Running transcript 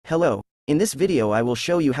Hello, in this video I will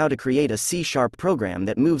show you how to create a C# program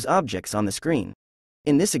that moves objects on the screen.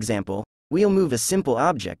 In this example, we'll move a simple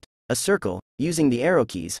object, a circle, using the arrow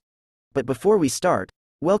keys. But before we start,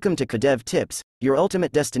 welcome to Codev Tips, your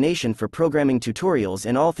ultimate destination for programming tutorials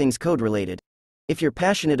and all things code related. If you're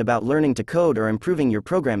passionate about learning to code or improving your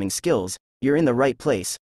programming skills, you're in the right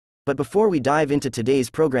place. But before we dive into today's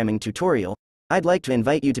programming tutorial, I'd like to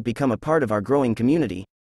invite you to become a part of our growing community.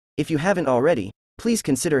 If you haven't already, please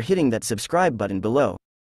consider hitting that subscribe button below.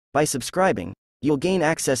 By subscribing, you'll gain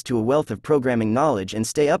access to a wealth of programming knowledge and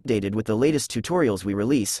stay updated with the latest tutorials we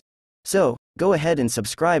release. So, go ahead and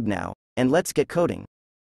subscribe now, and let's get coding.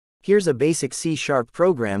 Here's a basic C#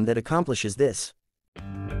 program that accomplishes this.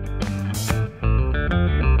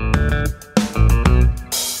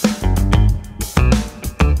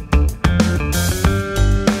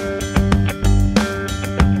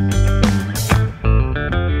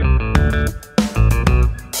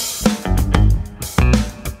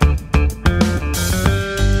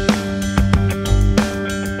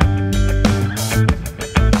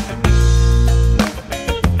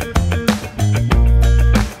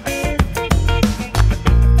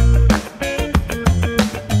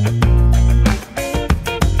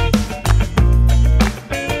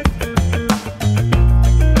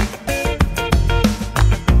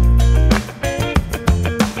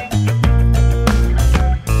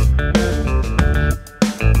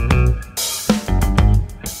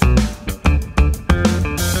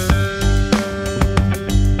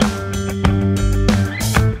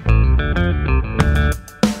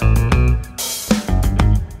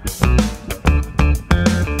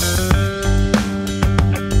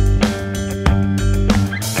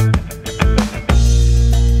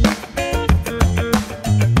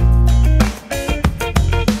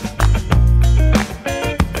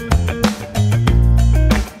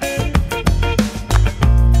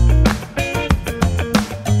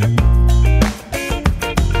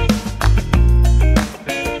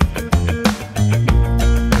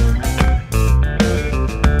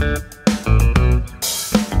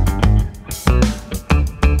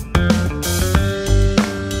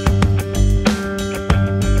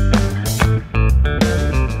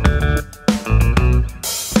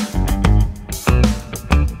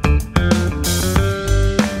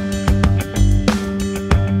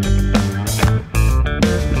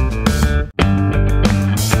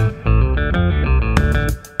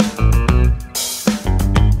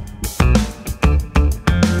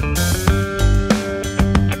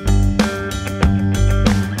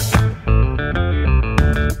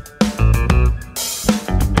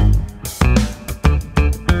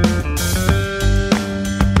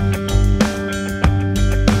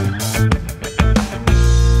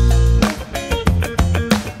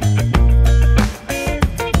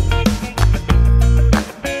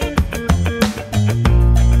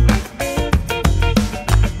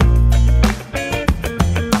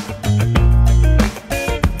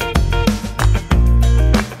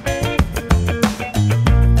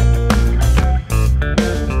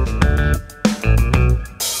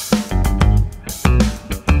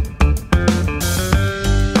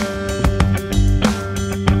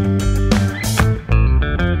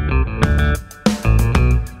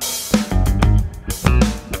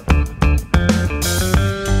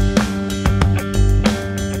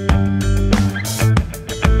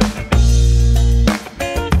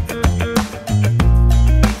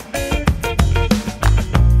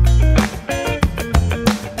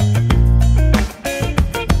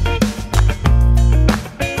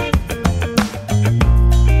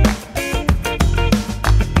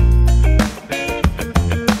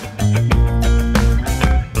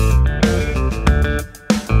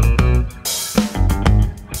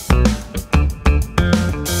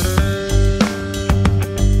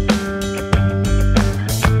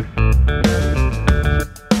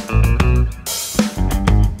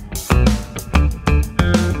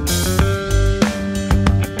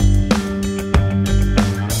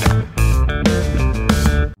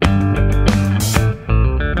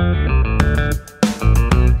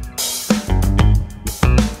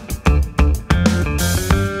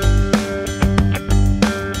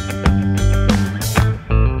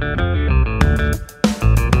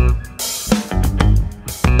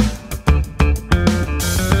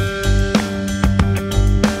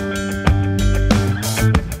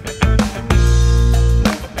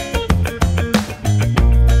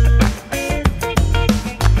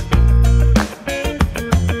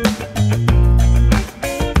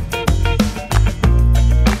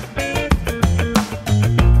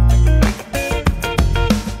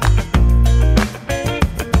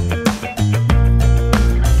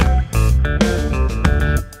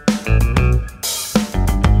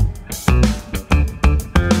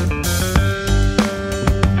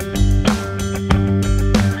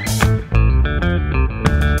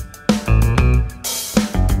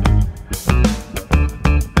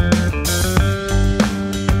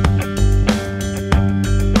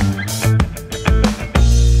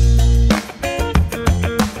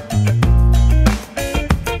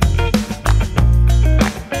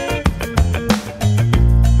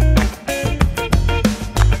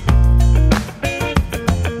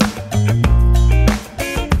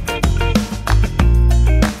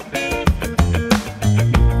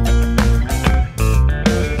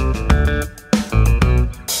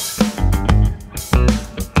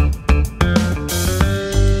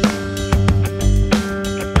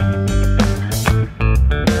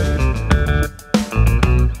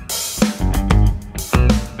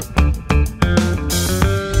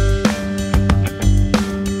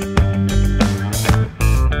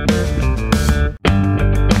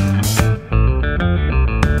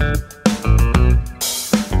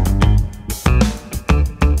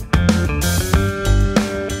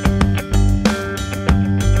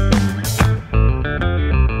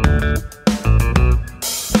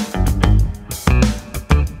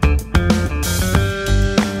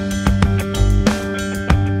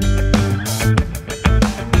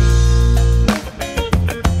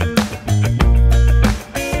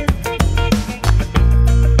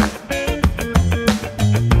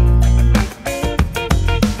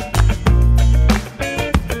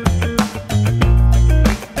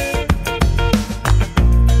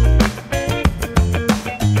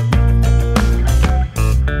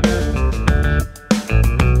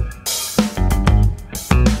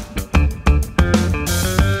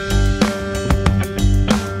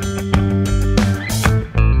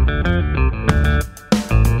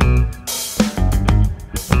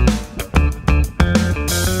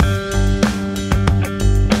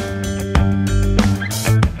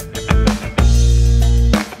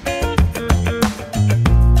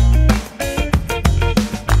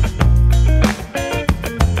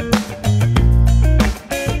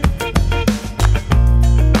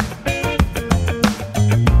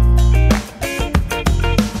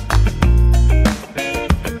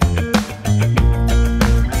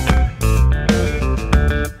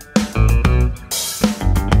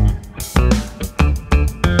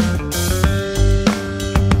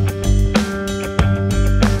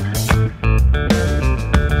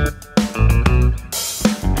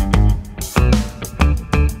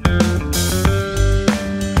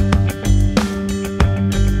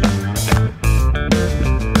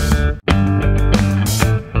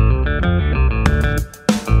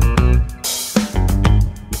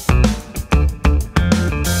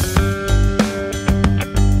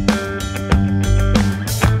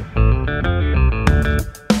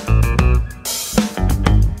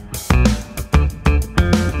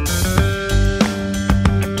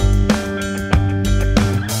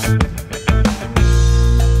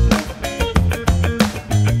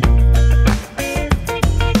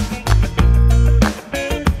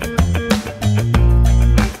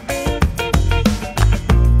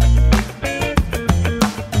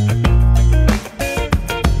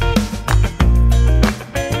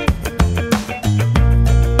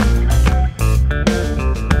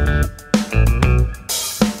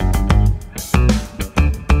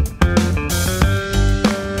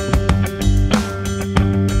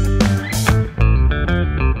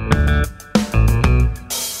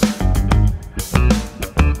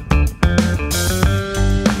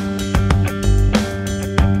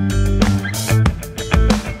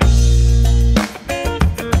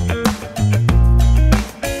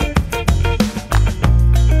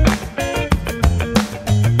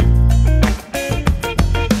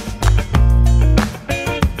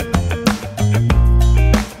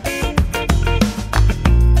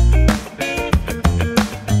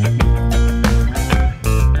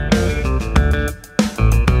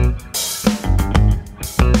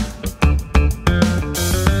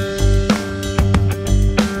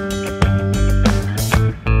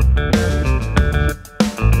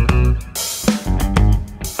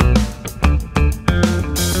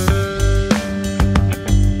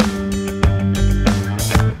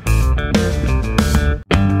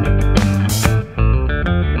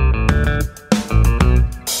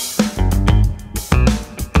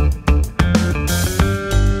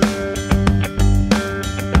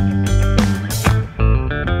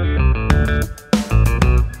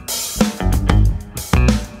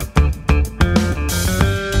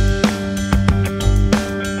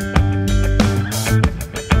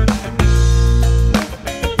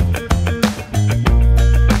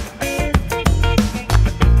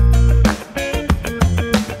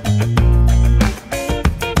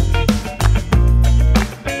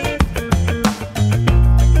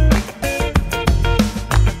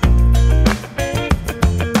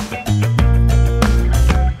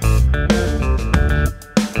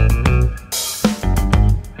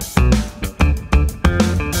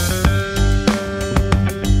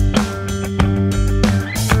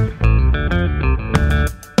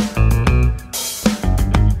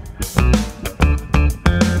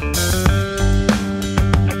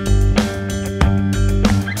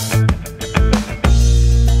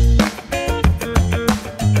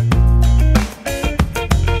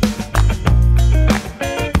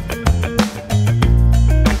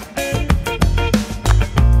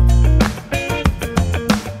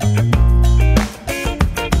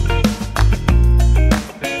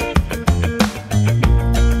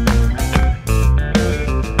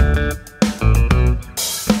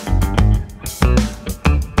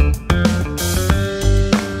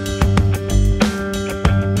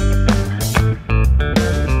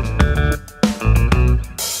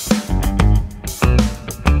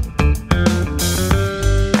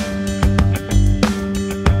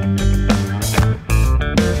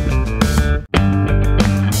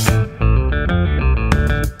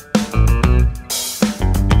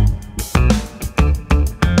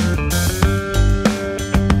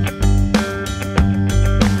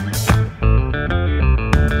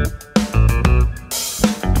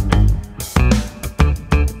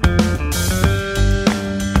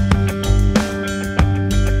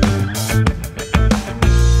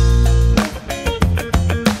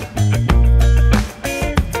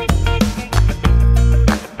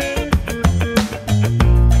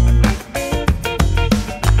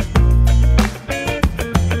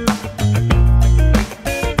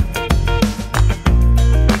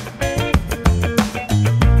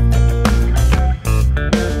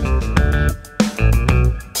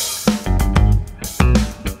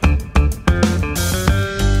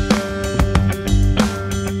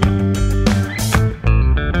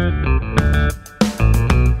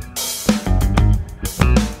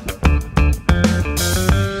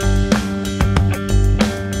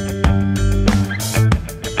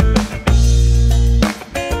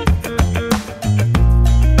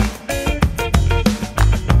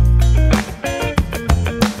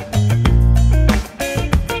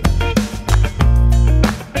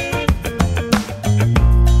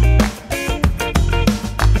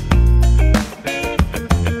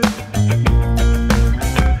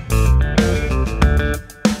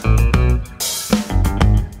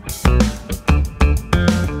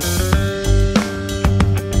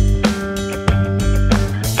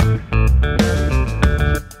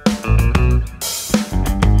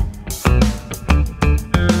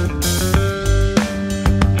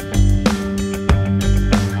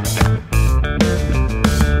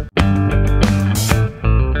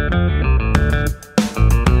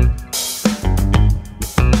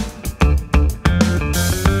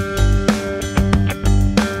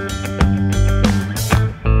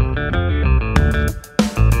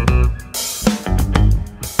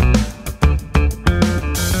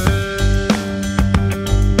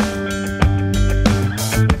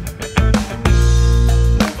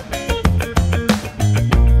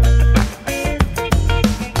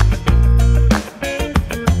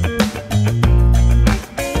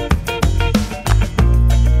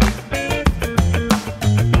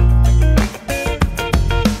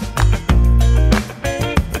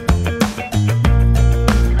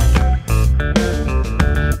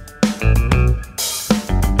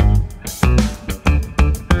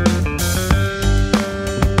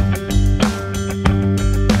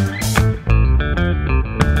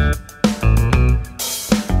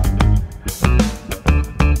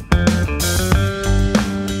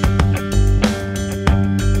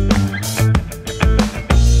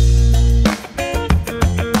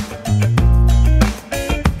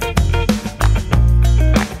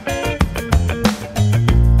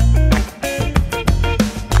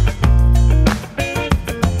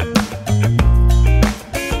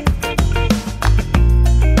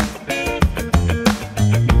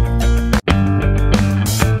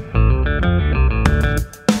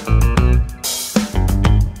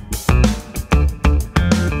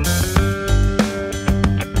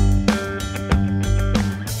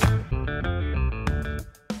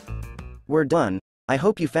 we're done. I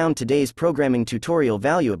hope you found today's programming tutorial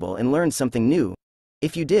valuable and learned something new.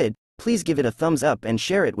 If you did, please give it a thumbs up and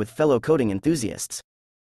share it with fellow coding enthusiasts.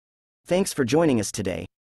 Thanks for joining us today.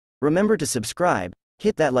 Remember to subscribe,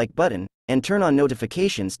 hit that like button, and turn on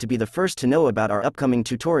notifications to be the first to know about our upcoming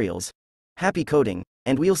tutorials. Happy coding,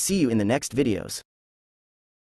 and we'll see you in the next videos.